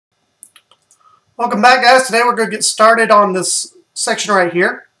Welcome back, guys. Today we're going to get started on this section right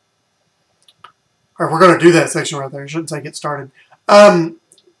here. Or we're going to do that section right there. I shouldn't say get started. To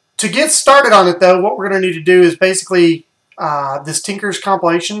get started on it, though, what we're going to need to do is basically this Tinker's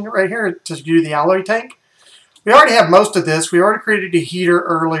compilation right here to do the alloy tank. We already have most of this. We already created a heater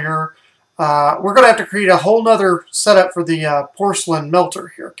earlier. We're going to have to create a whole nother setup for the porcelain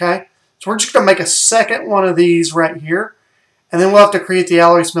melter here, okay? So we're just going to make a second one of these right here. And then we'll have to create the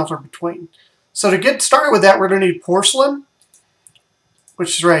alloy smelter between. So to get started with that, we're going to need porcelain,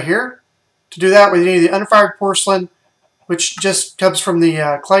 which is right here. To do that, we need the unfired porcelain, which just comes from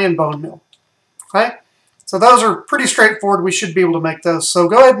the clay and bone mill. Okay? So those are pretty straightforward. We should be able to make those. So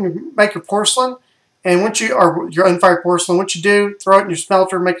go ahead and make your porcelain, and once you or your unfired porcelain, what you do, throw it in your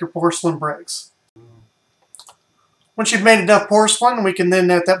smelter, make your porcelain bricks. Once you've made enough porcelain, we can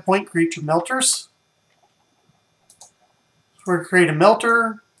then at that point create your melters. So we're going to create a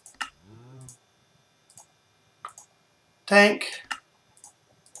melter. Tank.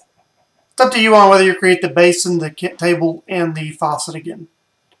 It's up to you on whether you create the basin, the table, and the faucet again.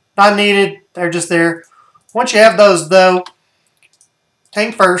 Not needed. They're just there. Once you have those, though,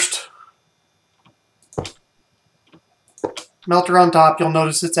 tank first. Melter on top. You'll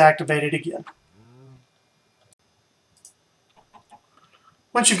notice it's activated again.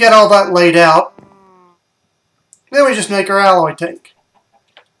 Once you get all that laid out, then we just make our alloy tank.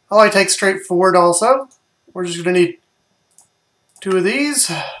 Alloy tank's straightforward also. We're just going to need 2 of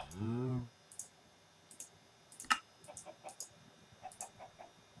these.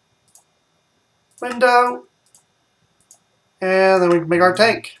 Window. And then we can make our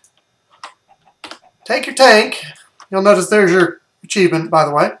tank. Take your tank. You'll notice there's your achievement, by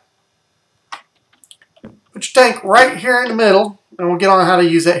the way. Put your tank right here in the middle, and we'll get on how to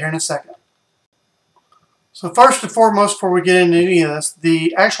use that here in a second. So first and foremost, before we get into any of this,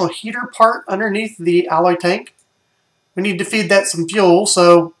 the actual heater part underneath the alloy tank, we need to feed that some fuel,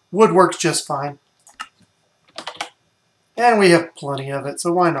 so wood works just fine. And we have plenty of it,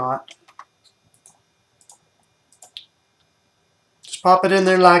 so why not? Just pop it in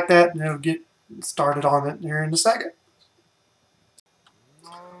there like that, and it'll get started on it here in a second.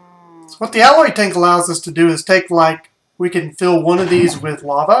 So what the alloy tank allows us to do is take, like, we can fill one of these with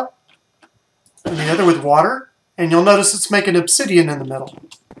lava, and the other with water, and you'll notice it's making obsidian in the middle.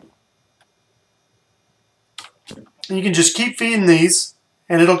 And you can just keep feeding these,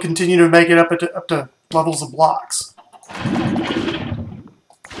 and it'll continue to make it up to levels of blocks.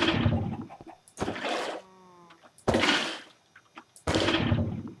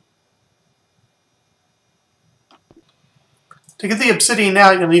 To get the obsidian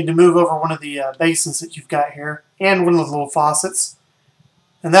out, you'll need to move over one of the basins that you've got here, and one of the little faucets.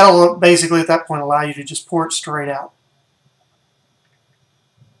 And that'll basically at that point allow you to just pour it straight out.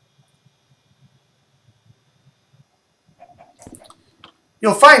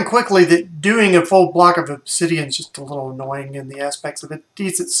 You'll find quickly that doing a full block of obsidian is just a little annoying in the aspects of it. It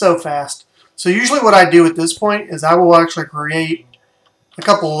eats it so fast. So usually what I do at this point is I will actually create a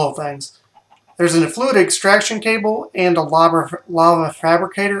couple of little things. There's a fluid extraction cable and a lava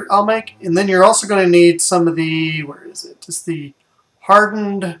fabricator I'll make. And then you're also going to need some of the, where is it? Just the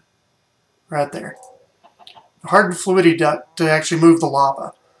hardened, right there. The hardened fluidity duct to actually move the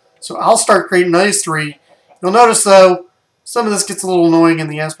lava. So I'll start creating those 3. You'll notice though, some of this gets a little annoying in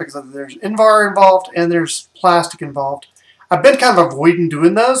the aspects of there's Invar involved and there's plastic involved. I've been kind of avoiding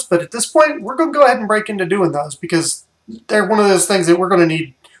doing those, but at this point, we're going to go ahead and break into doing those because they're one of those things that we're going to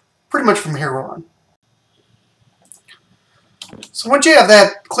need pretty much from here on. So once you have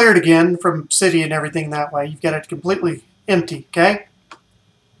that cleared again from city and everything that way, you've got it completely empty, okay?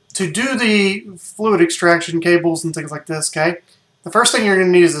 To do the fluid extraction cables and things like this, okay, the first thing you're going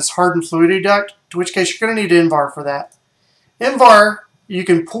to need is this hardened fluidity duct, to which case you're going to need Invar for that. Invar you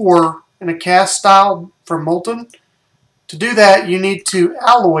can pour in a cast style for molten. To do that, you need to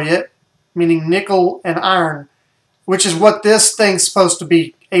alloy it, meaning nickel and iron, which is what this thing's supposed to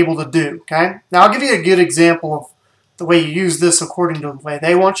be able to do, okay? Now, I'll give you a good example of the way you use this according to the way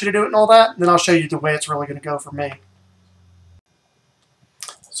they want you to do it and all that, and then I'll show you the way it's really going to go for me.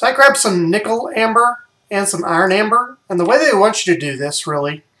 So I grabbed some nickel amber and some iron amber, and the way they want you to do this,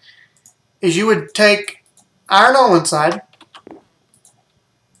 really, is you would take iron on one side,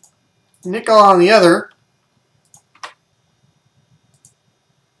 nickel on the other,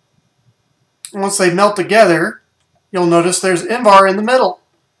 and once they melt together, you'll notice there's Invar in the middle.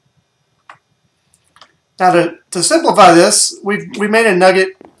 Now to simplify this, we made a nugget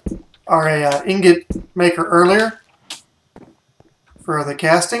or a ingot maker earlier for the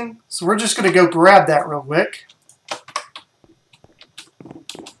casting. So we're just going to go grab that real quick.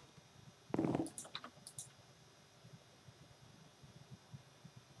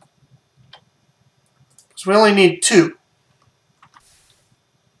 So we only need 2.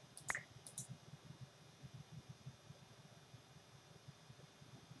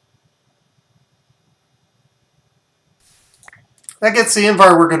 That gets the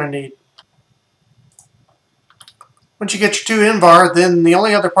invar we're going to need. Once you get your 2 invar, then the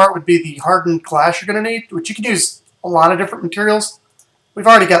only other part would be the hardened glass you're going to need, which you can use a lot of different materials. We've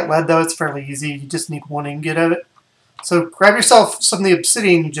already got lead, though. It's fairly easy. You just need 1 ingot of it. So grab yourself some of the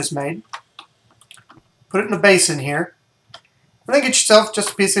obsidian you just made. Put it in a basin here. And then get yourself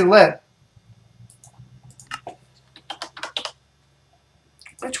just a piece of lead.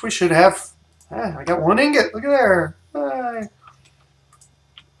 Which we should have. I got 1 ingot. Look at there.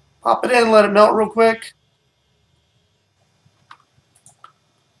 Pop it in, let it melt real quick.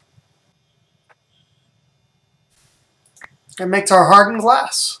 It makes our hardened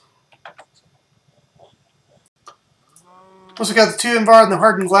glass. Once we got the 2 invar and the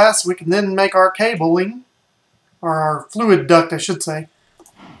hardened glass, we can then make our cabling, or our fluid duct, I should say.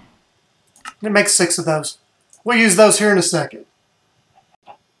 It makes 6 of those. We'll use those here in a second.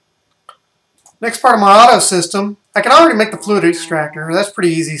 Next part of my auto system, I can already make the fluid extractor. That's pretty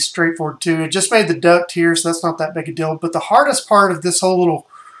easy, straightforward too. I just made the duct here, so that's not that big a deal. But the hardest part of this whole little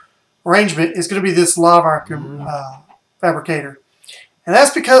arrangement is going to be this lava fabricator. And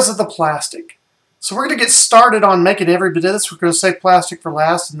that's because of the plastic. So we're going to get started on making every bit of this. We're going to save plastic for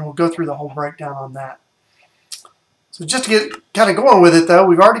last, and then we'll go through the whole breakdown on that. So just to get kind of going with it, though,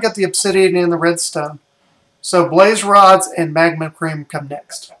 we've already got the obsidian and the redstone. So blaze rods and magma cream come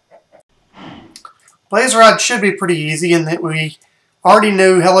next. Blaze rod should be pretty easy in that we already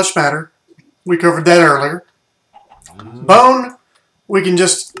knew hellish matter. We covered that earlier. Bone, we can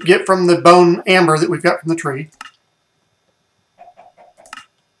just get from the bone amber that we've got from the tree.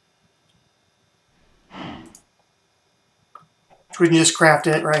 Which we can just craft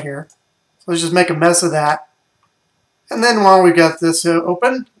it right here. So let's just make a mess of that. And then while we've got this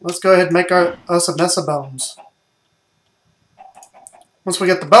open, let's go ahead and make us a mess of bones. Once we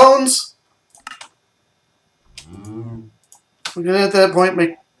get the bones, we're going to at that point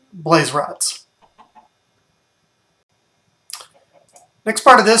make blaze rods. Next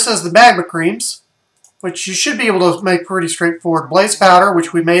part of this is the magma creams, which you should be able to make pretty straightforward. Blaze powder,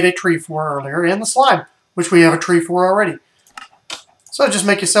 which we made a tree for earlier, and the slime, which we have a tree for already. So just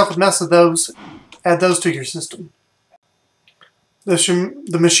make yourself a mess of those, add those to your system.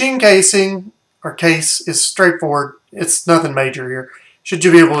 The machine casing, or case, is straightforward. It's nothing major here. Should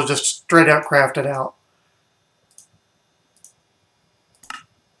you be able to just straight out craft it out.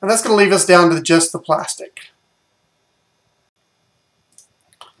 And that's going to leave us down to just the plastic.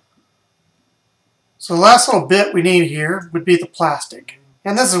 So the last little bit we need here would be the plastic.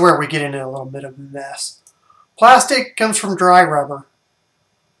 And this is where we get into a little bit of a mess. Plastic comes from dry rubber.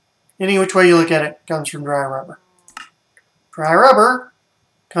 Any which way you look at it comes from dry rubber. Dry rubber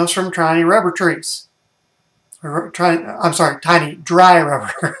comes from tiny rubber trees. Tiny dry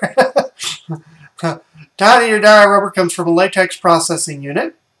rubber. Tiny dry rubber comes from a latex processing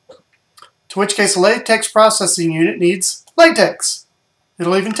unit. To which case a latex processing unit needs latex.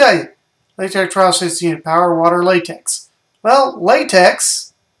 It'll even tell you. Latex processing unit, power, water, latex. Well,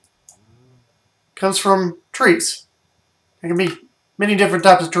 latex comes from trees. There can be many different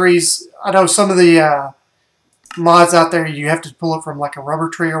types of trees. I know some of the mods out there, you have to pull it from like a rubber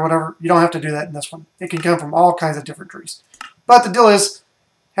tree or whatever. You don't have to do that in this one. It can come from all kinds of different trees. But the deal is,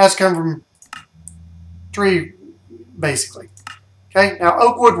 it has to come from tree, basically. Okay, now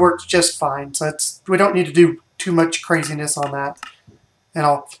oak wood works just fine, so we don't need to do too much craziness on that.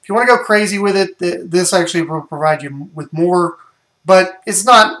 If you want to go crazy with it, this actually will provide you with more, but it's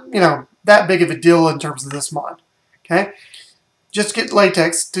not, that big of a deal in terms of this mod. Okay, just get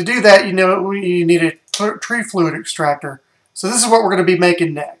latex. To do that, you need a tree fluid extractor. So this is what we're going to be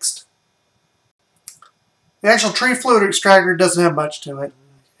making next. The actual tree fluid extractor doesn't have much to it.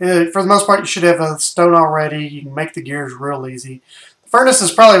 For the most part, you should have a stone already. You can make the gears real easy. The furnace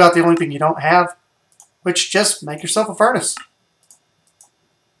is probably about the only thing you don't have, which just make yourself a furnace.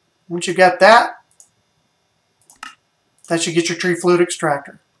 Once you've got that, that should get your tree fluid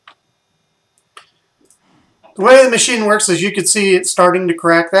extractor. The way the machine works is you can see it starting to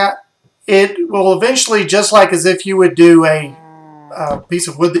crack that. It will eventually, just like as if you would do a piece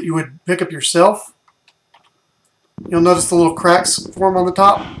of wood that you would pick up yourself, you'll notice the little cracks form on the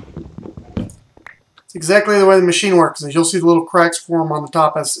top. It's exactly the way the machine works. You'll see the little cracks form on the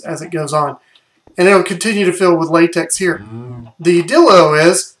top as it goes on. And it'll continue to fill with latex here. The deal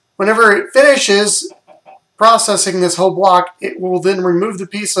is, whenever it finishes processing this whole block, it will then remove the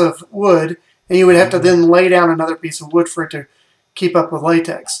piece of wood, and you would have to then lay down another piece of wood for it to keep up with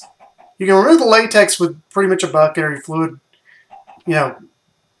latex. You can remove the latex with pretty much a bucket or your fluid, you know,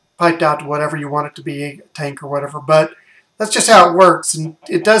 piped out to whatever you want it to be, a tank or whatever. But that's just how it works, and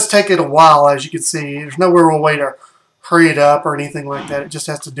it does take it a while, as you can see. There's no real way to hurry it up or anything like that. It just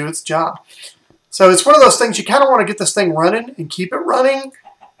has to do its job. So it's one of those things you kind of want to get this thing running and keep it running,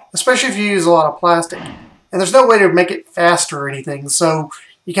 especially if you use a lot of plastic. And there's no way to make it faster or anything, so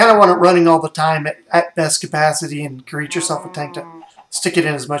you kind of want it running all the time at best capacity and create yourself a tank to stick it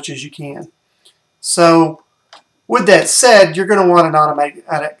in as much as you can. So with that said, you're going to want an automatic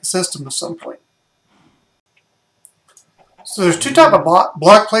system at some point. So there's two types of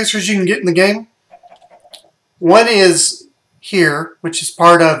block placers you can get in the game. One is here, which is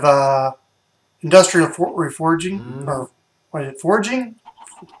part of industrial reforging, or what is it, forging?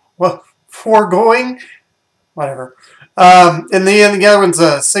 Well, foregoing? Whatever. And the other one's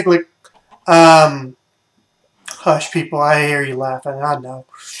a cyclic. Hush, people, I hear you laughing. I know.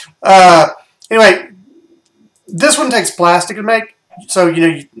 Anyway, this one takes plastic to make, so you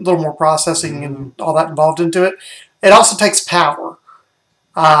know, a little more processing and all that involved into it. It also takes power.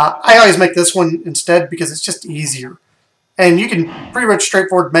 I always make this one instead because it's just easier, and you can pretty much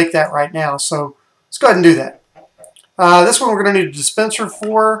straightforward make that right now. So let's go ahead and do that. This one we're going to need a dispenser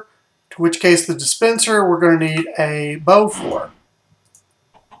for. To which case the dispenser we're going to need a bow for.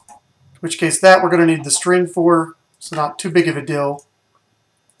 In which case that we're going to need the string for, so not too big of a deal.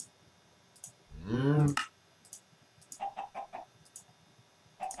 And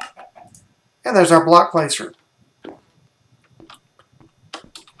there's our block placer.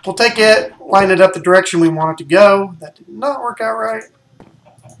 We'll take it, line it up the direction we want it to go. That did not work out right.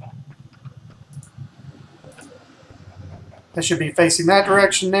 That should be facing that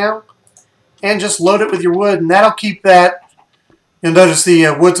direction now. And just load it with your wood, and that'll keep that. You'll notice the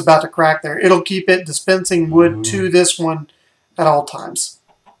wood's about to crack there. It'll keep it dispensing wood to this one at all times.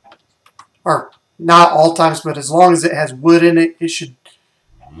 Or not all times, but as long as it has wood in it, it should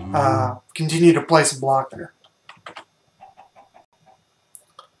continue to place a block there.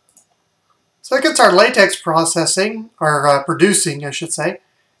 So that gets our latex processing, or producing, I should say.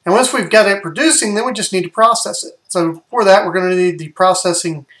 And once we've got it producing, then we just need to process it. So for that, we're going to need the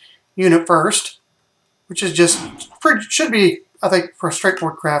processing unit first, which is just should be, I think, for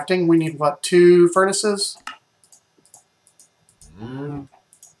straightforward crafting. We need what, 2 furnaces? And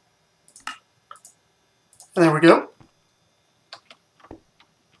there we go.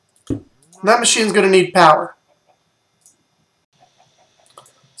 And that machine's going to need power.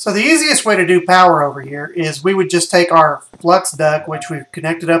 So the easiest way to do power over here is we would just take our flux duct, which we've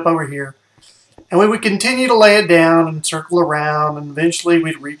connected up over here, and we would continue to lay it down and circle around, and eventually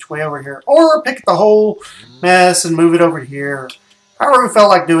we'd reach way over here. Or pick the whole mess and move it over here. However we felt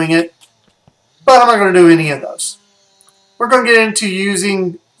like doing it. But I'm not going to do any of those. We're going to get into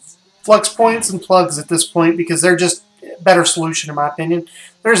using flux points and plugs at this point because they're just a better solution in my opinion.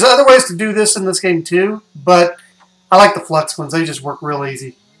 There's other ways to do this in this game too, but I like the flux ones. They just work real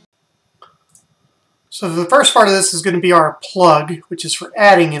easy. So the first part of this is going to be our plug, which is for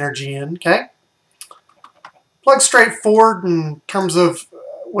adding energy in, okay? Plug's straightforward in terms of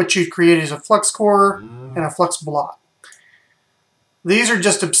what you've created is a flux core and a flux block. These are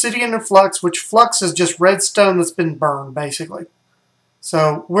just obsidian and flux, which flux is just redstone that's been burned, basically.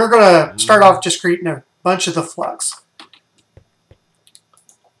 So we're going to start off just creating a bunch of the flux.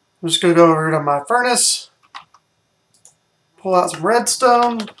 I'm just going to go over to my furnace, pull out some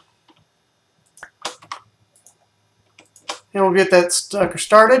redstone, and we'll get that sucker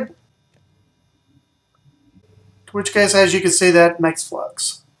started. In which case, as you can see, that makes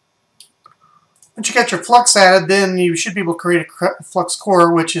flux. Once you got your flux added, then you should be able to create a flux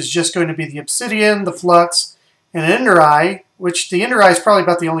core, which is just going to be the obsidian, the flux, and an ender eye, which the ender eye is probably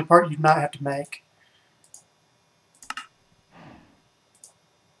about the only part you not have to make.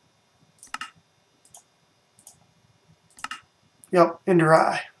 Yep, ender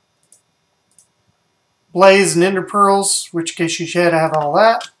eye. Blaze and ender pearls, which case you should have all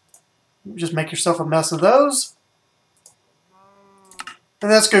that. Just make yourself a mess of those. And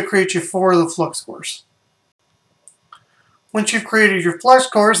that's going to create you 4 of the flux cores. Once you've created your flux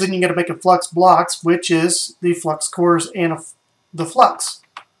cores, then you got to make a flux blocks, which is the flux cores and the flux.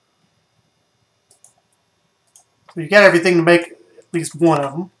 So you got everything to make at least one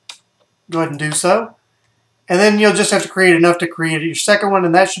of them. Go ahead and do so. And then you'll just have to create enough to create your second one,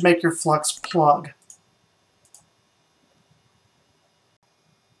 and that should make your flux plug.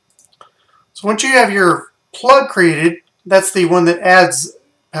 So once you have your plug created, that's the one that adds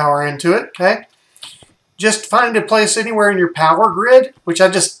power into it, okay? Just find a place anywhere in your power grid, which I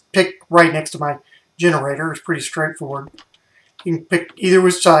just picked right next to my generator. It's pretty straightforward. You can pick either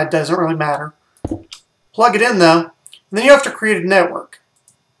which side, doesn't really matter. Plug it in though, and then you have to create a network.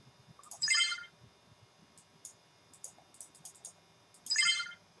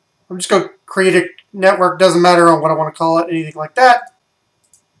 I'm just going to create a network, doesn't matter on what I want to call it, anything like that.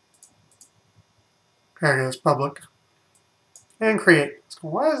 There it goes, public. And create. So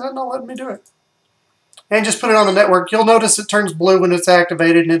why is that not letting me do it? And just put it on the network. You'll notice it turns blue when it's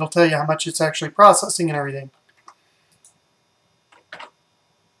activated, and it'll tell you how much it's actually processing and everything.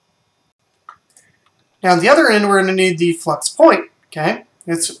 Now, on the other end, we're going to need the flux point. Okay,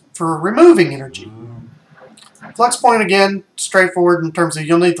 it's for removing energy. Flux point, again, straightforward in terms of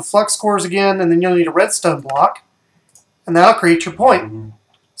you'll need the flux cores again, and then you'll need a redstone block, and that'll create your point.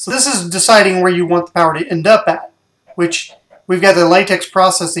 So this is deciding where you want the power to end up at, which we've got the latex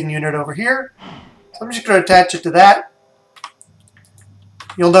processing unit over here. So I'm just going to attach it to that.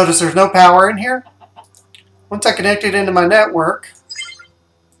 You'll notice there's no power in here. Once I connect it into my network,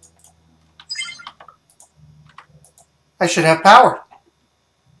 I should have power.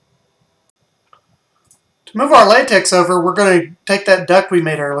 To move our latex over, we're going to take that duct we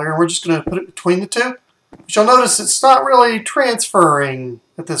made earlier and we're just going to put it between the two. But you'll notice it's not really transferring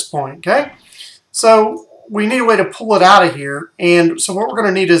at this point, okay? So we need a way to pull it out of here, and so what we're going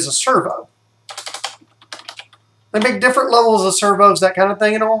to need is a servo. They make different levels of servos, that kind of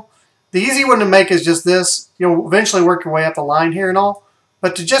thing and all. The easy one to make is just this. You'll eventually work your way up the line here and all.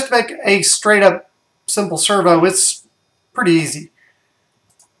 But to just make a straight up simple servo, it's pretty easy.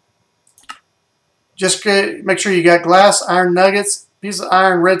 Just make sure you got glass, iron nuggets, piece of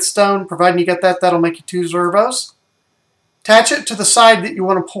iron, redstone. Providing you got that, that'll make you 2 servos. Attach it to the side that you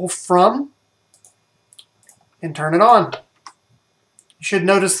want to pull from and turn it on. You should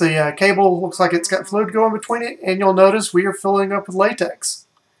notice the cable looks like it's got fluid going between it, and you'll notice we are filling up with latex.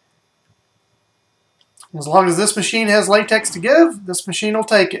 As long as this machine has latex to give, this machine will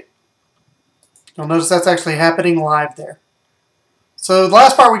take it. You'll notice that's actually happening live there. So the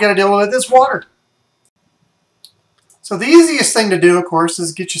last part we got to deal with is water. So the easiest thing to do, of course,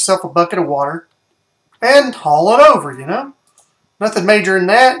 is get yourself a bucket of water and haul it over, you know. Nothing major in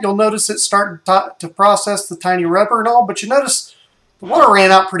that. You'll notice it's starting to process the tiny rubber and all, but you notice the water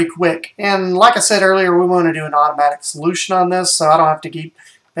ran out pretty quick. And like I said earlier, we want to do an automatic solution on this, so I don't have to keep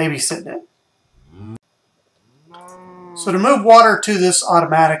babysitting it. So to move water to this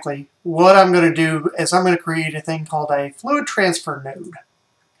automatically, what I'm going to do is I'm going to create a thing called a fluid transfer node.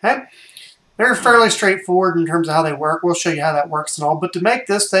 Okay? They're fairly straightforward in terms of how they work. We'll show you how that works and all. But to make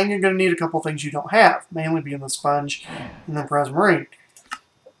this thing, you're going to need a couple things you don't have, mainly being the sponge and the Mesmerizing.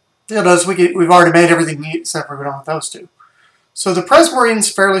 You'll notice we've already made everything except for we don't have those two. So the Mesmerizing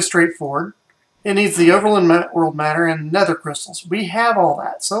is fairly straightforward. It needs the overland world matter and nether crystals. We have all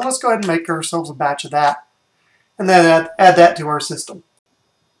that. So let's go ahead and make ourselves a batch of that. And then add that to our system.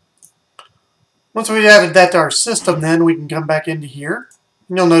 Once we've added that to our system, then we can come back into here.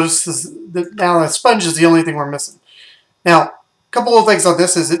 And you'll notice that now the sponge is the only thing we're missing. Now, a couple of things on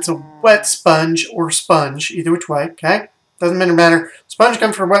this is it's a wet sponge or sponge, either which way, okay? Doesn't matter. Sponge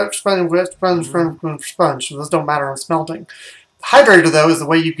comes from wet sponge from sponge, so those don't matter on smelting. The hydrator, though, is the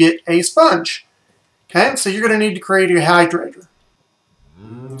way you get a sponge. Okay, so you're going to need to create a hydrator.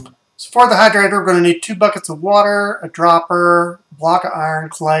 So for the hydrator, we're going to need 2 buckets of water, a dropper, a block of iron,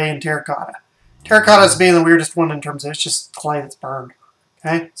 clay, and terracotta. Terracotta is being the weirdest one in terms of it's just clay that's burned.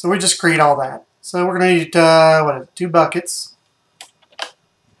 Okay, so we just create all that. So we're going to need, what is it, 2 buckets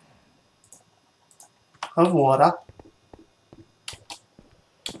of water.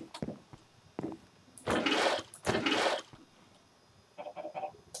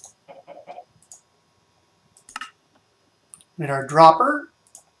 We need our dropper.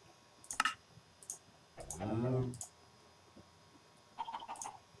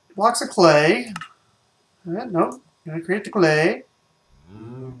 Blocks of clay. Nope, going to create the clay.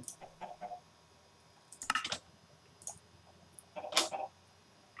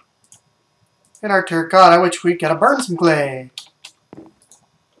 And our terracotta, which we gotta burn some clay.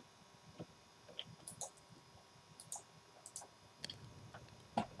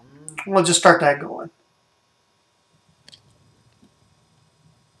 We'll just start that going.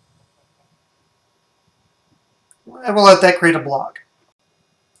 And we'll let that create a block.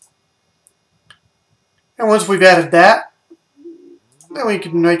 And once we've added that, then we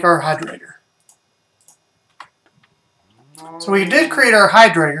can make our hydrator. So we did create our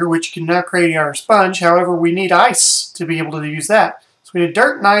hydrator, which can now create our sponge. However, we need ice to be able to use that. So we need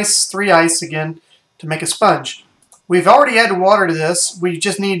dirt and ice, 3 ice again, to make a sponge. We've already added water to this. We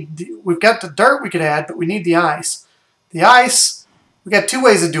just need, we've got the dirt we could add, but we need the ice. The ice, we got 2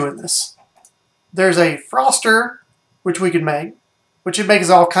 ways of doing this. There's a froster which we can make, which it makes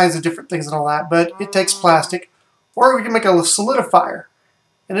all kinds of different things and all that, but it takes plastic. Or we can make a solidifier,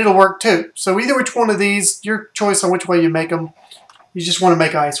 and it'll work too. So either which one of these, your choice on which way you make them. You just want to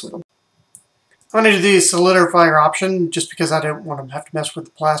make ice with them. I'm going to do the solidifier option just because I don't want to have to mess with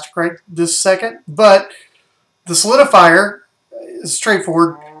the plastic right this second. But the solidifier is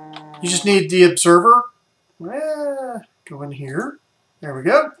straightforward. You just need the observer. Go in here. There we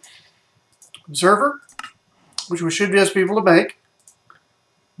go. Observer, which we should just be able to make.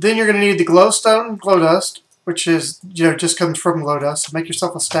 Then you're going to need the glowstone, glow dust, which is, just comes from glow dust. So make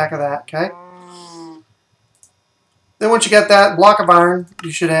yourself a stack of that, okay? Then once you got that block of iron,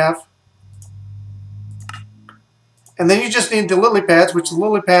 you should have. And then you just need the lily pads, which the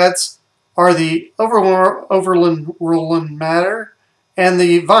lily pads are the overland matter, and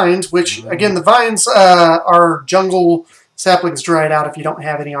the vines, which, again, the vines are jungle saplings dried out. If you don't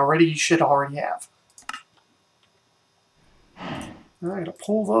have any already, you should already have. I'm going to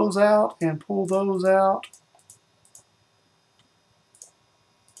pull those out and pull those out.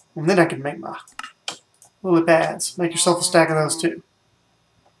 And then I can make my lily pads. Make yourself a stack of those too.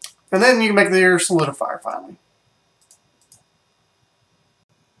 And then you can make your solidifier finally.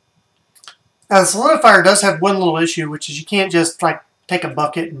 Now the solidifier does have one little issue, which is you can't just like take a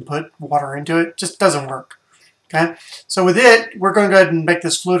bucket and put water into it. It just doesn't work. Okay? So with it, we're going to go ahead and make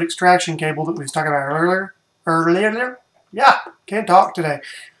this fluid extraction cable that we was talking about earlier. Yeah, can't talk today.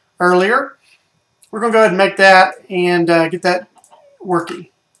 Earlier. We're going to go ahead and make that and get that working.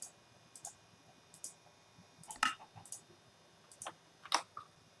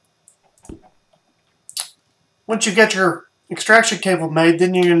 Once you get your extraction cable made,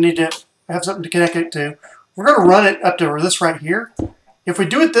 then you're going to need to have something to connect it to. We're going to run it up to this right here. If we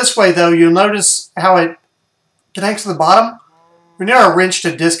do it this way, though, you'll notice how it connects to the bottom. We need our wrench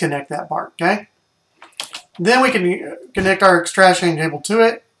to disconnect that part, okay? Then we can connect our extraction cable to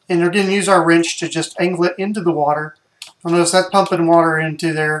it, and again, use our wrench to just angle it into the water. You'll notice that's pumping water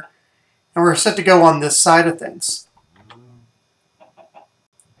into there, and we're set to go on this side of things.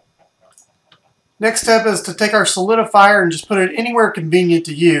 Next step is to take our solidifier and just put it anywhere convenient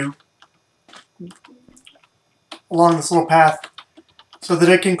to you along this little path so that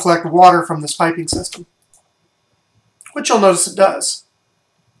it can collect water from this piping system, which you'll notice it does.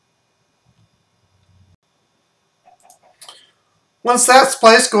 Once that's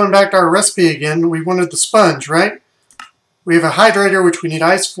placed, going back to our recipe again, we wanted the sponge, right? We have a hydrator, which we need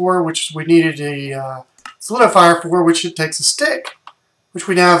ice for, which we needed a solidifier for, which it takes a stick, which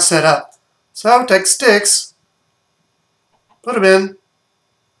we now have set up. So take sticks, put them in,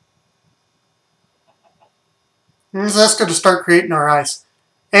 and that's going to start creating our ice.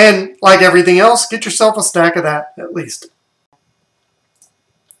 And like everything else, get yourself a stack of that at least.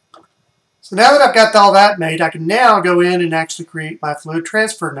 So now that I've got all that made, I can now go in and actually create my fluid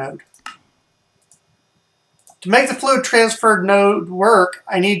transfer node. To make the fluid transfer node work,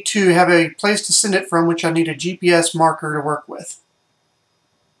 I need to have a place to send it from, which I need a GPS marker to work with.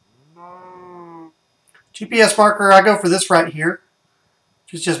 GPS marker, I go for this right here,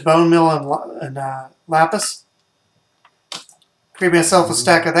 which is just bone meal and lapis. Create myself a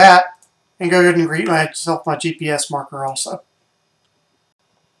stack of that, and go ahead and create myself my GPS marker also.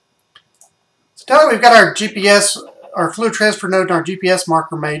 So now that we've got our GPS, our fluid transfer node and our GPS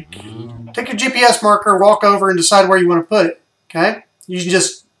marker made, take your GPS marker, walk over, and decide where you want to put it. Okay? You can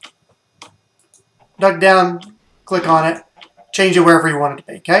just duck down, click on it, change it wherever you want it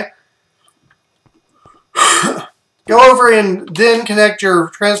to be. Okay? Go over and then connect your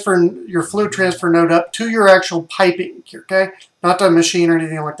fluid transfer node up to your actual piping. Okay? Not the machine or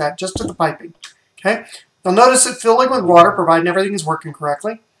anything like that, just to the piping. Okay? You'll notice it filling with water, providing everything is working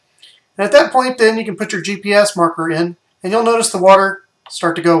correctly. And at that point, then you can put your GPS marker in, and you'll notice the water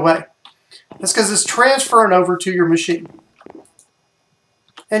start to go away. That's because it's transferring over to your machine.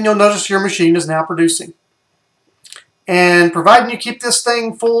 And you'll notice your machine is now producing. And providing you keep this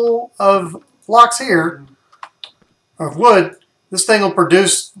thing full of blocks here, of wood, this thing will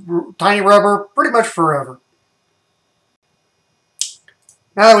produce tiny rubber pretty much forever.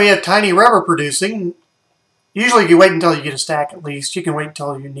 Now that we have tiny rubber producing, usually you wait until you get a stack at least. You can wait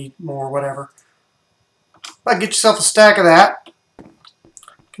until you need more, whatever. But get yourself a stack of that.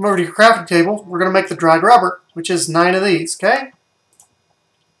 Come over to your crafting table. We're going to make the dried rubber, which is 9 of these, okay?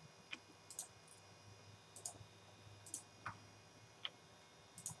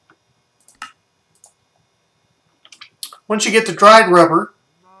 Once you get the dried rubber,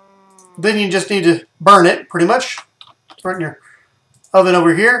 then you just need to burn it, pretty much. Burn in your oven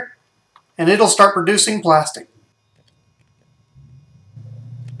over here, and it'll start producing plastic.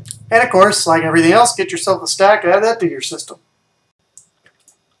 And of course, like everything else, get yourself a stack, add that to your system.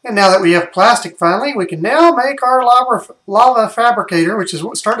 And now that we have plastic finally, we can now make our lava fabricator, which is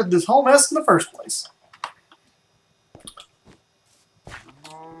what started this whole mess in the first place.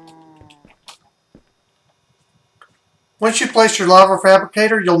 Once you place your lava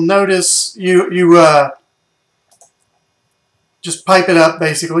fabricator, you'll notice you just pipe it up,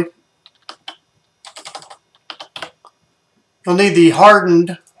 basically. You'll need the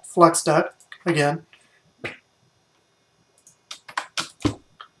hardened flux duct again.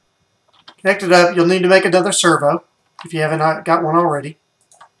 Connect it up. You'll need to make another servo if you haven't got one already.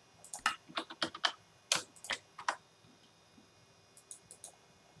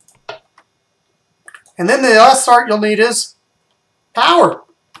 And then the last part you'll need is power.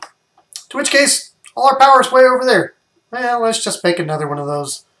 To which case, all our power is way over there. Well, let's just make another one of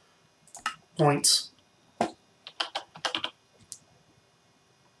those points.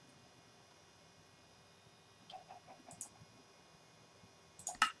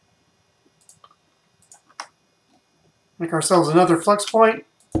 Make ourselves another flux point.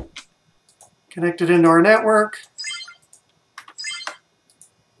 Connect it into our network.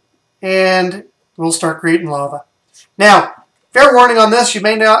 And we'll start creating lava. Now, fair warning on this, you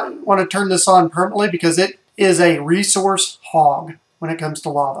may not want to turn this on permanently because it is a resource hog when it comes to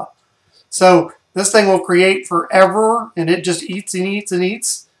lava. So this thing will create forever, and it just eats and eats and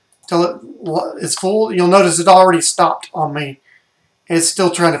eats till it is full. You'll notice it already stopped on me. It's still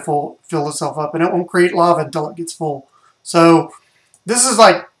trying to fill itself up, and it won't create lava until it gets full. So this is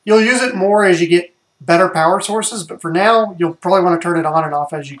like, you'll use it more as you get better power sources, but for now, you'll probably want to turn it on and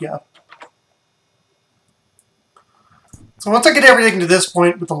off as you go. So once I get everything to this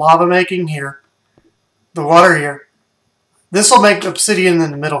point with the lava making here, the water here, this will make obsidian in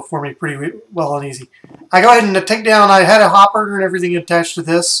the middle for me pretty well and easy. I go ahead and take down, I had a hopper and everything attached to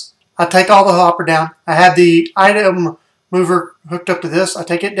this. I take all the hopper down. I had the item mover hooked up to this. I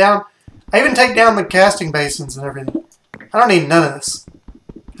take it down. I even take down the casting basins and everything. I don't need none of this.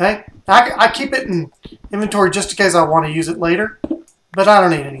 Okay? I keep it in inventory just in case I want to use it later, but I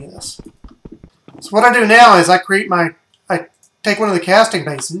don't need any of this. So what I do now is I take one of the casting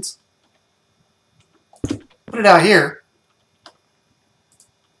basins, put it out here,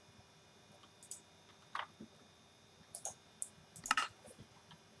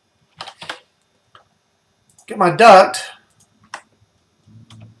 get my duct,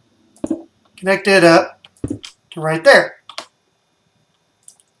 connect it up to right there.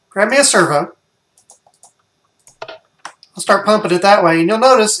 Grab me a servo. I'll start pumping it that way, and you'll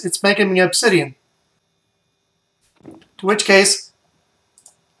notice it's making me obsidian. To which case,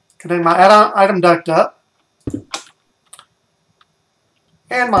 connect my item duct up,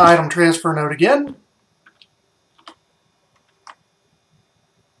 and my item transfer node again.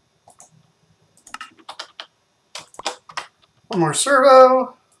 One more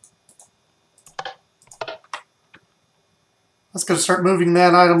servo. Let's go start moving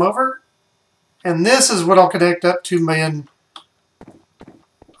that item over. And this is what I'll connect up to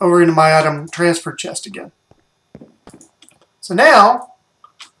over into my item transfer chest again. So now,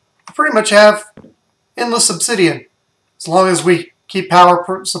 I pretty much have endless obsidian, as long as we keep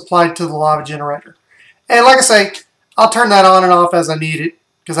power supplied to the lava generator. And like I say, I'll turn that on and off as I need it,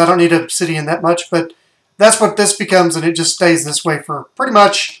 because I don't need obsidian that much, but that's what this becomes, and it just stays this way for pretty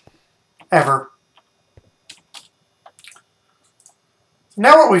much ever. So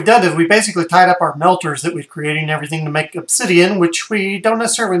now what we've done is we basically tied up our melters that we've created and everything to make obsidian, which we don't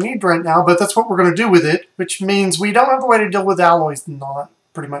necessarily need right now, but that's what we're going to do with it, which means we don't have a way to deal with alloys and all that,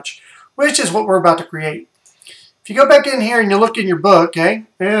 pretty much, which is what we're about to create. If you go back in here and you look in your book, okay,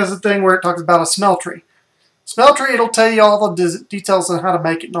 there's the thing where it talks about a smeltery. Smeltery, it'll tell you all the details on how to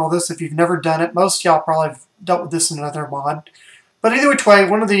make it and all this if you've never done it. Most of y'all probably have dealt with this in another mod. But either which way,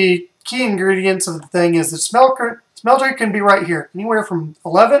 one of the key ingredients of the thing is the smeltery can be right here. Anywhere from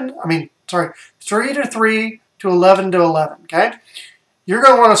 3 to 3 to 11 to 11, okay? You're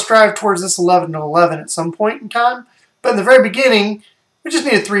going to want to strive towards this 11 to 11 at some point in time. But in the very beginning, we just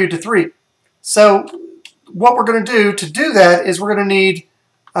need a 3 to 3. So what we're going to do that is we're going to need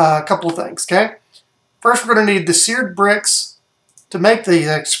a couple of things, okay? First, we're going to need the seared bricks to make the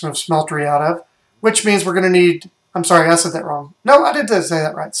smeltery out of, which means we're going to need, I'm sorry, I said that wrong. No, I did say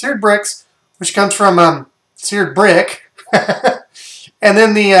that right. Seared bricks, which comes from seared brick. And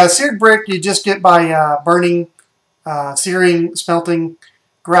then the seared brick you just get by burning, searing, smelting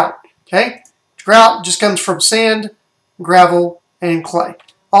grout, okay? Grout just comes from sand, gravel, and clay.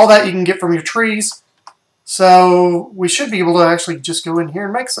 All that you can get from your trees. So we should be able to actually just go in here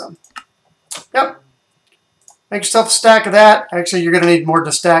and make some. Yep. Make yourself a stack of that. Actually, you're going to need more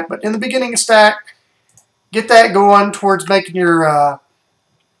to stack, but in the beginning, a stack. Get that going towards making your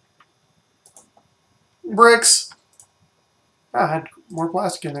bricks. I had more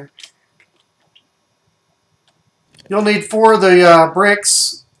plastic in there. You'll need 4 of the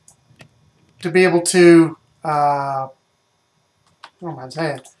bricks to be able to, what am I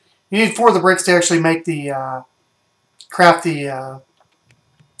saying? You need 4 of the bricks to actually make the, craft the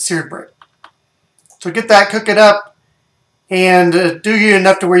seared brick. So get that, cook it up, and do you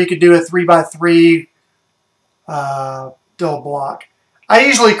enough to where you could do a 3x3 double block. I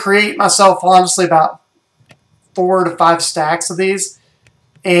usually create myself, honestly, about 4 to 5 stacks of these,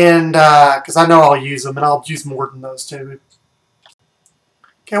 and because I know I'll use them, and I'll use more than those too.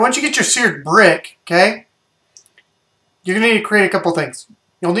 Okay, once you get your seared brick, okay, you're going to need to create a couple things.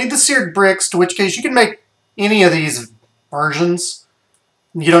 You'll need the seared bricks, to which case you can make any of these versions.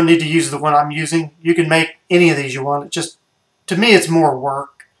 You don't need to use the one I'm using. You can make any of these you want. It just, to me, it's more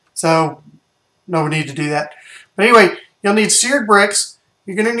work, so no need to do that. But anyway, you'll need seared bricks.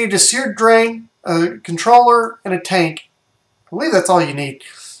 You're going to need a seared drain, a controller, and a tank. I believe that's all you need.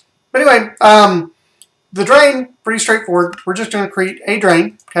 But anyway, the drain, pretty straightforward. We're just going to create a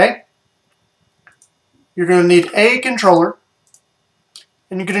drain, okay? You're going to need a controller,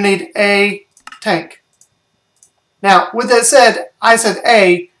 and you're going to need a tank. Now, with that said, I said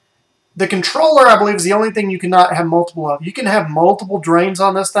A. The controller, I believe, is the only thing you cannot have multiple of. You can have multiple drains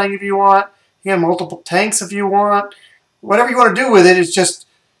on this thing if you want. You can have multiple tanks if you want. Whatever you want to do with it is just,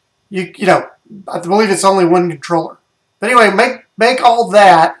 you know, I believe it's only one controller. But anyway, make all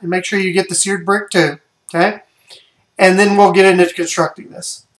that and make sure you get the seared brick too, okay? And then we'll get into constructing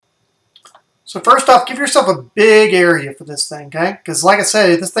this. So first off, give yourself a big area for this thing, okay? Because like I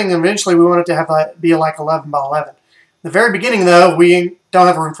said, this thing eventually we want it to have be like 11 by 11. In the very beginning though, we don't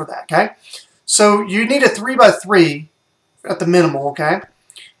have room for that, okay? So you need a 3x3 at the minimal, okay?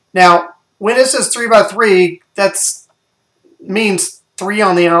 Now, when it says 3x3, that means 3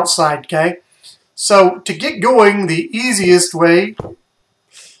 on the outside, okay? So to get going, the easiest way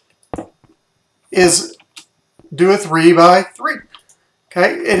is do a 3x3.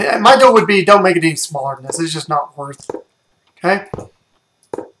 Okay, and my goal would be don't make it any smaller than this. It's just not worth it. Okay?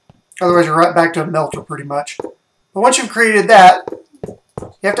 Otherwise, you're right back to a melter pretty much. But once you've created that, you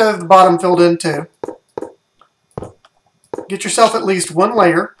have to have the bottom filled in too. Get yourself at least 1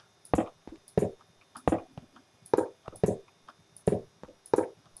 layer.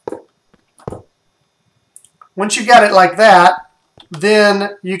 Once you got it like that,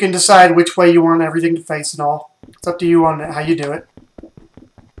 then you can decide which way you want everything to face and all. It's up to you on how you do it.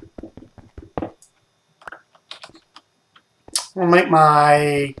 I'll make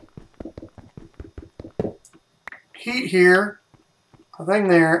my heat here, a thing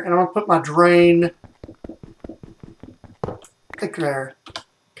there, and I'm going to put my drain like there.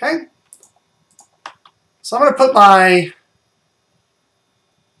 Okay? So I'm going to put my,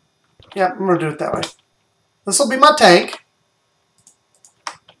 yeah, I'm going to do it that way. This will be my tank.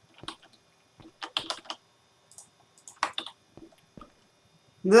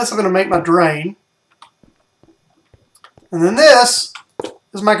 This I'm going to make my drain. And then this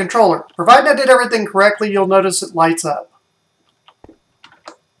is my controller. Provided I did everything correctly, you'll notice it lights up.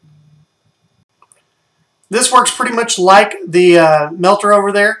 This works pretty much like the melter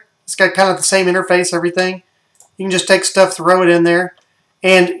over there. It's got kind of the same interface, everything. You can just take stuff, throw it in there.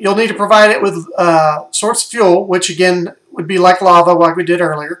 And you'll need to provide it with source fuel, which again would be like lava, like we did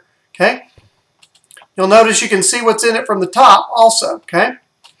earlier. Okay? You'll notice you can see what's in it from the top also. Okay?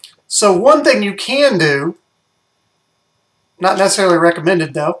 So one thing you can do, not necessarily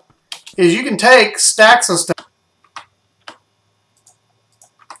recommended though, is you can take stacks of stuff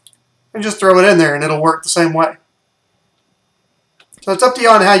and just throw it in there and it'll work the same way. So it's up to you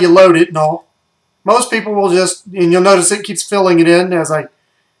on how you load it and all. Most people will just, and you'll notice it keeps filling it in as I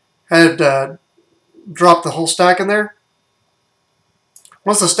had dropped the whole stack in there.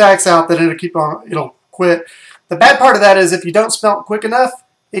 Once the stack's out, then it'll quit. The bad part of that is if you don't smelt quick enough,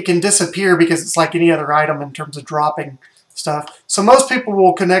 it can disappear because it's like any other item in terms of dropping stuff. So most people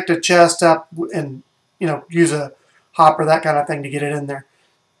will connect a chest up and, you know, use a hopper, that kind of thing to get it in there.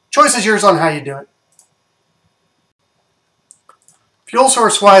 Choice is yours on how you do it. Fuel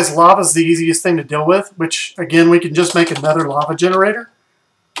source wise, lava is the easiest thing to deal with, which again we can just make another lava generator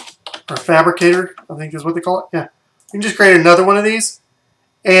or fabricator, I think is what they call it. Yeah, we can just create another one of these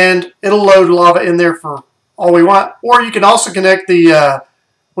and it'll load lava in there for all we want. Or you can also connect the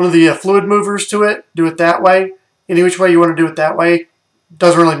one of the fluid movers to it, do it that way. Any which way you want to do it that way.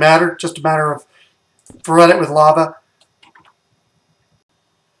 Doesn't really matter, just a matter of flood it with lava.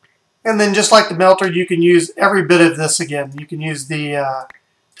 And then just like the melter, you can use every bit of this again. You can use the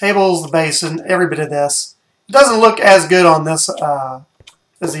tables, the basin, every bit of this. It doesn't look as good on this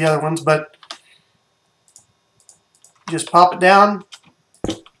as the other ones, but just pop it down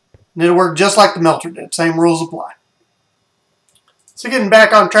and it'll work just like the melter did. Same rules apply. So getting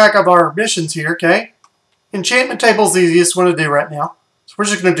back on track of our missions here, okay? Enchantment Table is the easiest one to do right now. So we're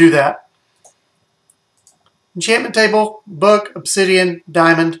just going to do that. Enchantment Table, Book, Obsidian,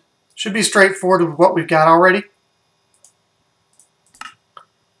 Diamond. Should be straightforward with what we've got already.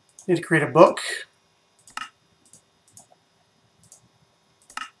 Need to create a book.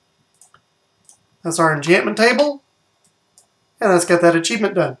 That's our Enchantment Table. And that's got that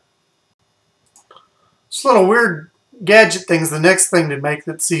achievement done. This little weird gadget thing's the next thing to make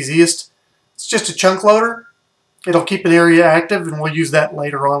that's easiest. It's just a chunk loader. It'll keep an area active, and we'll use that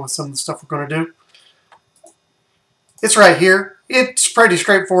later on with some of the stuff we're going to do. It's right here. It's pretty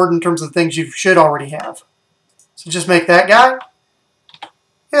straightforward in terms of things you should already have. So just make that guy,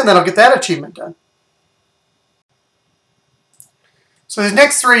 and then I'll get that achievement done. So these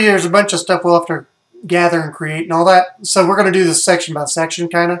next three, there's a bunch of stuff we'll have to gather and create and all that. So we're going to do this section by section,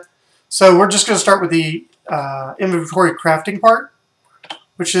 kind of. So we're just going to start with the inventory crafting part,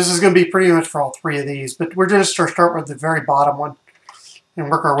 which this is going to be pretty much for all three of these. But we're going to start with the very bottom one and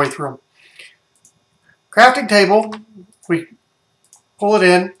work our way through them. Crafting table, we pull it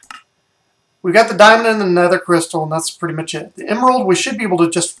in. We've got the diamond and the nether crystal, and that's pretty much it. The emerald, we should be able to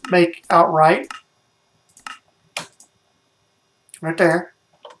just make outright. Right there.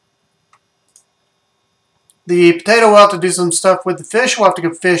 The potato, we'll have to do some stuff with. The fish, we'll have to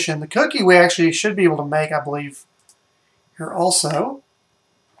go fishing. The cookie, we actually should be able to make, I believe, here also.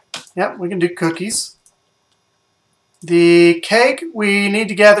 Yep, we can do cookies. The cake, we need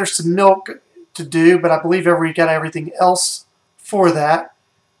to gather some milk to do, but I believe we got everything else for that.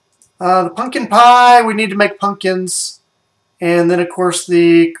 The pumpkin pie, we need to make pumpkins. And then, of course,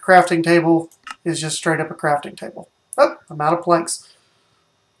 the crafting table is just straight up a crafting table. Oh, I'm out of planks.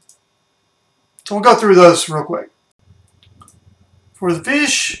 So we'll go through those real quick. For the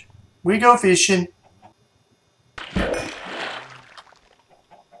fish, we go fishing.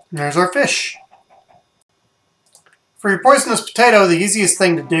 There's our fish. For your poisonous potato, the easiest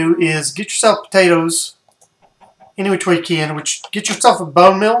thing to do is get yourself potatoes any which way you can. Get yourself a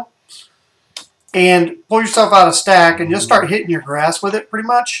bone mill and pull yourself out a stack and just start hitting your grass with it pretty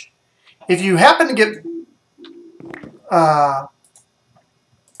much. If you happen to get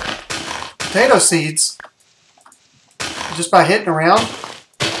potato seeds just by hitting around,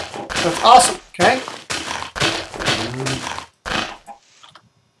 that's awesome, okay?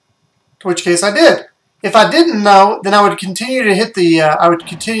 In which case I did. If I didn't know, then I would continue to hit the, I would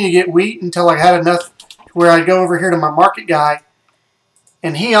continue to get wheat until I had enough where I'd go over here to my market guy,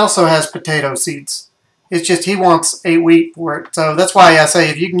 and he also has potato seeds. It's just he wants 8 wheat for it. So that's why I say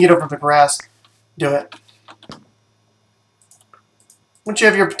if you can get over the grass, do it. Once you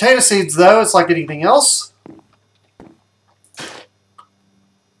have your potato seeds, though, it's like anything else.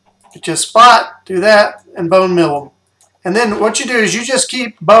 Get you a spot, do that, and bone mill them. And then what you do is you just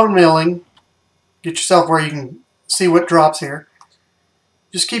keep bone milling. Get yourself where you can see what drops here.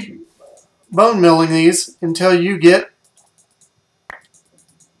 Just keep bone milling these until you get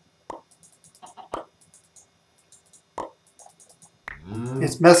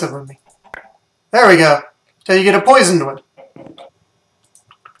it's messing with me. There we go. Until you get a poisoned one.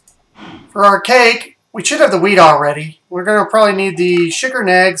 For our cake, we should have the wheat already. We're going to probably need the sugar and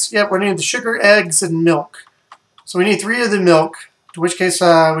eggs. Yep, we're going to need the sugar, eggs, and milk. So we need 3 of the milk. In which case,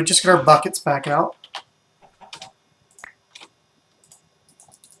 we just get our buckets back out.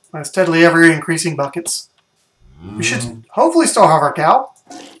 My steadily ever increasing buckets. We should hopefully still have our cow.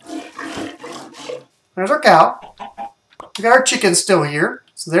 There's our cow. We got our chickens still here.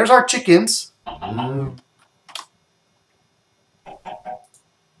 So there's our chickens.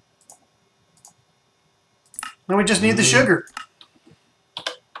 Then we just need the sugar.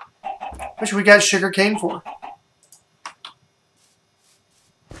 Which we got sugar cane for.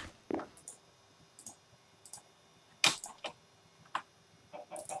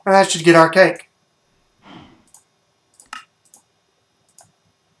 And that should get our cake.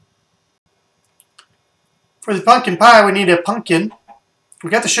 For the pumpkin pie, we need a pumpkin. We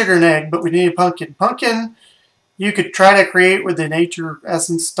got the sugar and egg, but we need a pumpkin. Pumpkin, you could try to create with the nature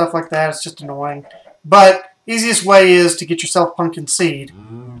essence, stuff like that. It's just annoying. But easiest way is to get yourself pumpkin seed.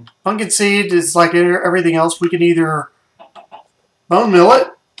 Pumpkin seed is like everything else. We can either bone mill it,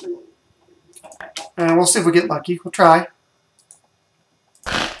 and we'll see if we get lucky. We'll try.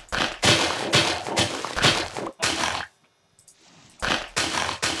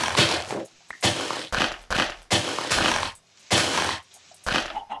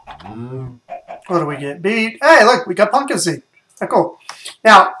 What do we get? Beet. Hey, look, we got pumpkin seed. Oh, cool.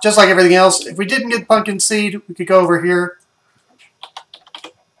 Now, just like everything else, if we didn't get pumpkin seed, we could go over here.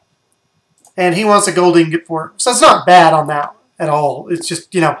 And he wants a gold ingot for it. So it's not bad on that at all. It's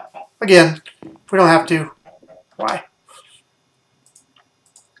just, you know, again, if we don't have to, why?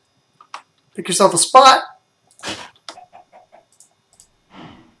 Pick yourself a spot.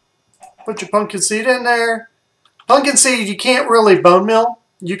 Put your pumpkin seed in there. Pumpkin seed, you can't really bone mill.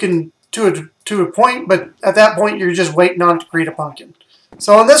 You can to a point, but at that point, you're just waiting on it to create a pumpkin.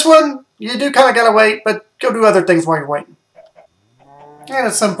 So on this one, you do kind of got to wait, but go do other things while you're waiting. And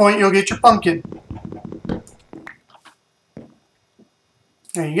at some point, you'll get your pumpkin.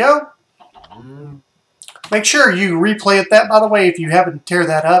 There you go. Make sure you replay it that, by the way, if you happen to tear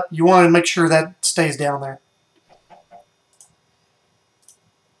that up. You want to make sure that stays down there.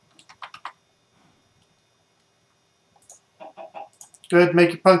 Good, make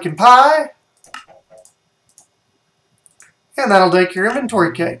your pumpkin pie. And that'll make your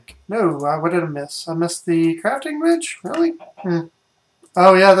inventory cake. No, what did I miss? I missed the crafting bench? Really?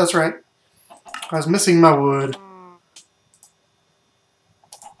 Oh, yeah, that's right. I was missing my wood.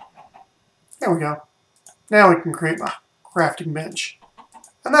 There we go. Now we can create my crafting bench.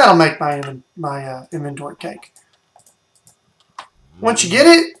 And that'll make my inventory cake. Once you get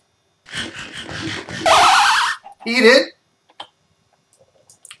it, eat it.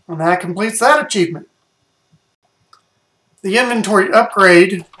 And that completes that achievement. The inventory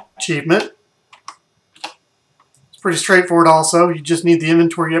upgrade achievement is pretty straightforward also. You just need the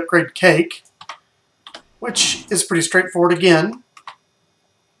inventory upgrade cake, which is pretty straightforward again.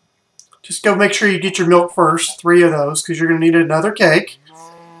 Just go make sure you get your milk first, 3 of those, because you're going to need another cake.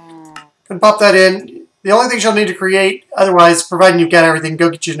 And pop that in. The only things you'll need to create, otherwise, providing you've got everything, go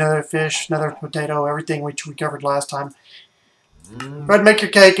get you another fish, another potato, everything which we covered last time. Go ahead and make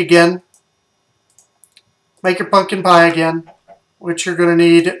your cake again. Make your pumpkin pie again, which you're going to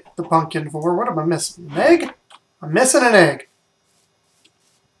need the pumpkin for. What am I missing? An egg? I'm missing an egg.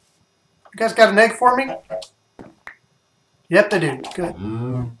 You guys got an egg for me? Yep, they do. Good.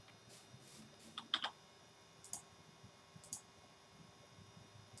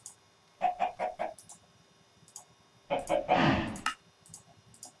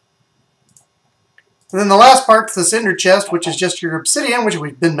 And then the last part's this ender chest, which is just your obsidian, which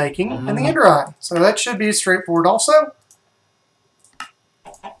we've been making, and the ender eye. So that should be straightforward also.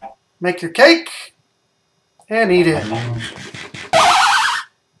 Make your cake, and eat it.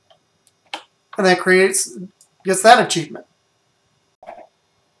 And that gets that achievement.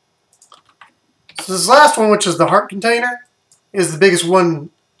 So this last one, which is the heart container, is the biggest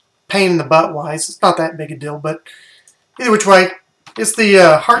one, pain in the butt wise. It's not that big a deal, but either which way, it's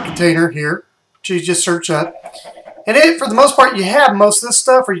the heart container here. You just search up. And for the most part, you have most of this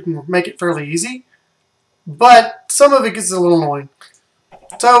stuff, or you can make it fairly easy. But some of it gets a little annoying.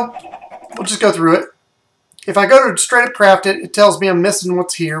 So, we'll just go through it. If I go to straight up craft it, it tells me I'm missing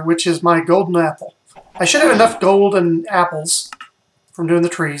what's here, which is my golden apple. I should have enough golden apples from doing the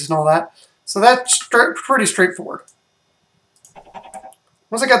trees and all that. So that's pretty straightforward.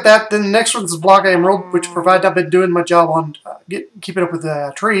 Once I got that, then the next one's block emerald, which provided I've been doing my job on keeping up with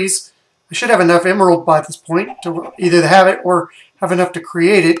the trees. I should have enough emerald by this point to either have it or have enough to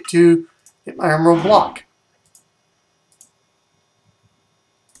create it to get my emerald block.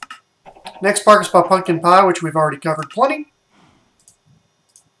 Next part is my pumpkin pie, which we've already covered plenty.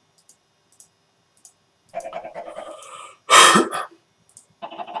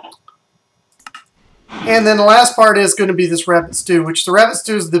 And then the last part is going to be this rabbit stew, which the rabbit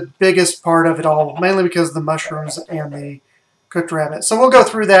stew is the biggest part of it all, mainly because of the mushrooms and the cooked rabbit. So we'll go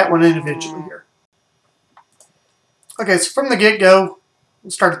through that one individually here. Okay, so from the get-go,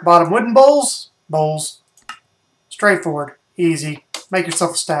 we'll start at the bottom. Wooden bowls. Bowls. Straightforward. Easy. Make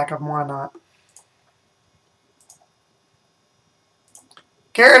yourself a stack of them. Why not?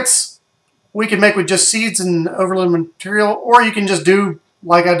 Carrots, we can make with just seeds and overload material, or you can just do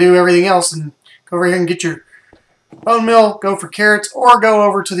like I do everything else and go over here and get your bone meal, go for carrots, or go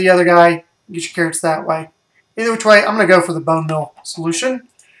over to the other guy, get your carrots that way. Either which way, I'm going to go for the bone meal solution,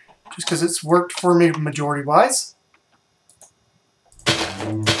 just because it's worked for me majority-wise.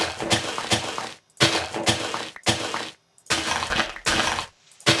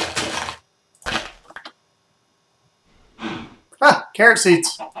 Ah, carrot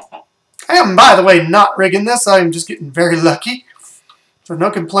seeds. I am, by the way, not rigging this. I am just getting very lucky. So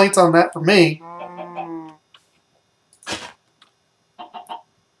no complaints on that for me.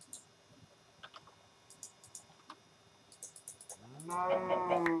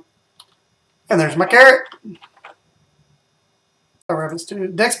 And there's my carrot. stew.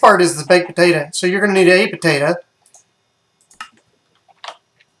 Next part is the baked potato. So you're going to need a potato,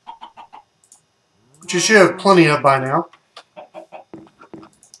 which you should have plenty of by now.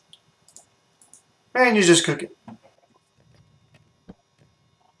 And you just cook it.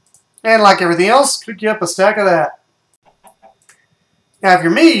 And like everything else, cook you up a stack of that. Now, if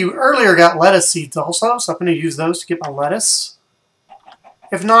you're me, you earlier got lettuce seeds also, so I'm going to use those to get my lettuce.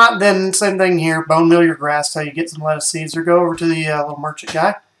 If not, then same thing here. Bone meal your grass till you get some lettuce seeds, or go over to the little merchant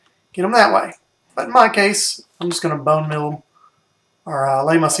guy. Get them that way. But in my case, I'm just going to bone mill them, or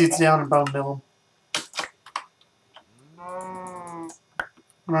lay my seeds down and bone mill them.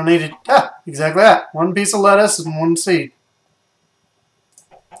 And I needed, exactly that. One piece of lettuce and one seed.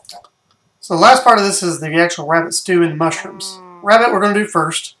 So the last part of this is the actual rabbit stew and mushrooms. Rabbit we're going to do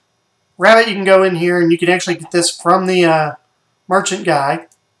first. Rabbit, you can go in here and you can actually get this from the merchant guy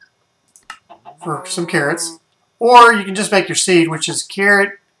for some carrots. Or you can just make your seed, which is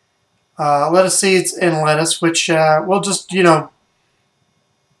carrot, lettuce seeds, and lettuce, which we'll just, you know,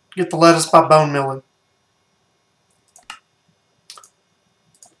 get the lettuce by bone milling.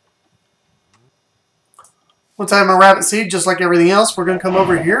 Once I have my rabbit seed, just like everything else, we're going to come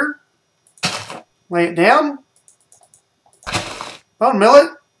over here, lay it down, bone mill it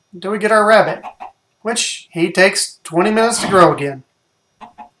until we get our rabbit, which he takes 20 minutes to grow again.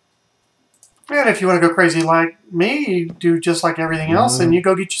 And if you want to go crazy like me, you do just like everything else, and you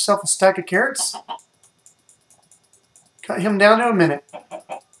go get yourself a stack of carrots. Cut him down to a minute.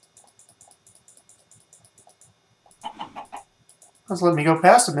 Let's let me go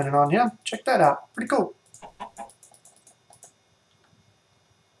past a minute on him. Check that out. Pretty cool.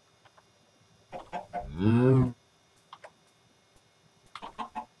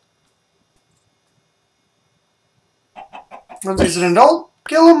 Once he's an adult,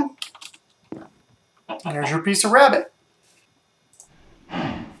 kill him. And there's your piece of rabbit.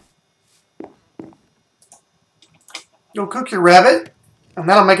 You'll cook your rabbit, and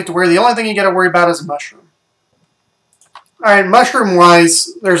that'll make it to where the only thing you got to worry about is a mushroom. Alright,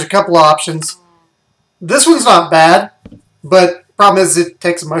 mushroom-wise, there's a couple of options. This one's not bad, but the problem is it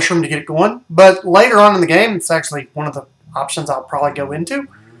takes a mushroom to get it going. But later on in the game, it's actually one of the options I'll probably go into.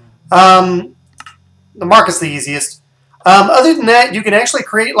 The market's the easiest. Other than that, you can actually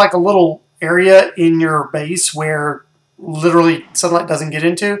create like a little area in your base where literally sunlight doesn't get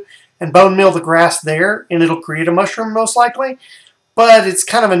into, and bone meal the grass there, and it'll create a mushroom most likely. But it's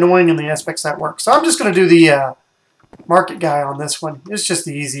kind of annoying in the aspects that work. So I'm just going to do the market guy on this one. It's just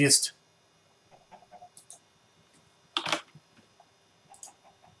the easiest.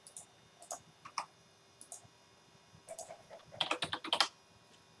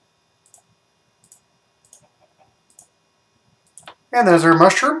 And there's our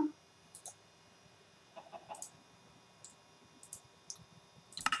mushroom.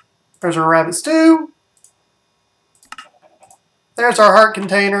 There's our rabbit stew. There's our heart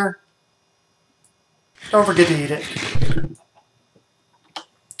container. Don't forget to eat it.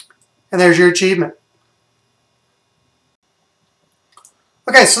 And there's your achievement.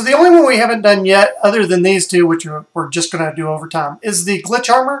 Okay, so the only one we haven't done yet, other than these two, which we're just going to do over time, is the glitch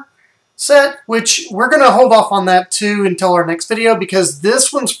armor set, which we're going to hold off on that too until our next video, because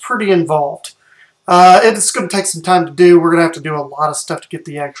this one's pretty involved. It's going to take some time to do. We're going to have to do a lot of stuff to get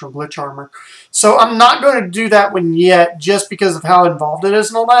the actual glitch armor. So I'm not going to do that one yet, just because of how involved it is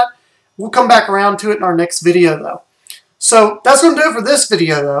and all that. We'll come back around to it in our next video, though. So that's going to do it for this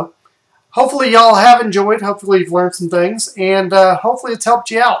video, though. Hopefully y'all have enjoyed. Hopefully you've learned some things, and hopefully it's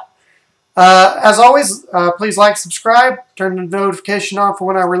helped you out. As always, please like, subscribe, turn the notification on for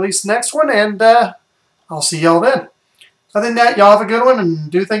when I release the next one, and I'll see y'all then. Other than that, y'all have a good one, and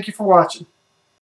do thank you for watching.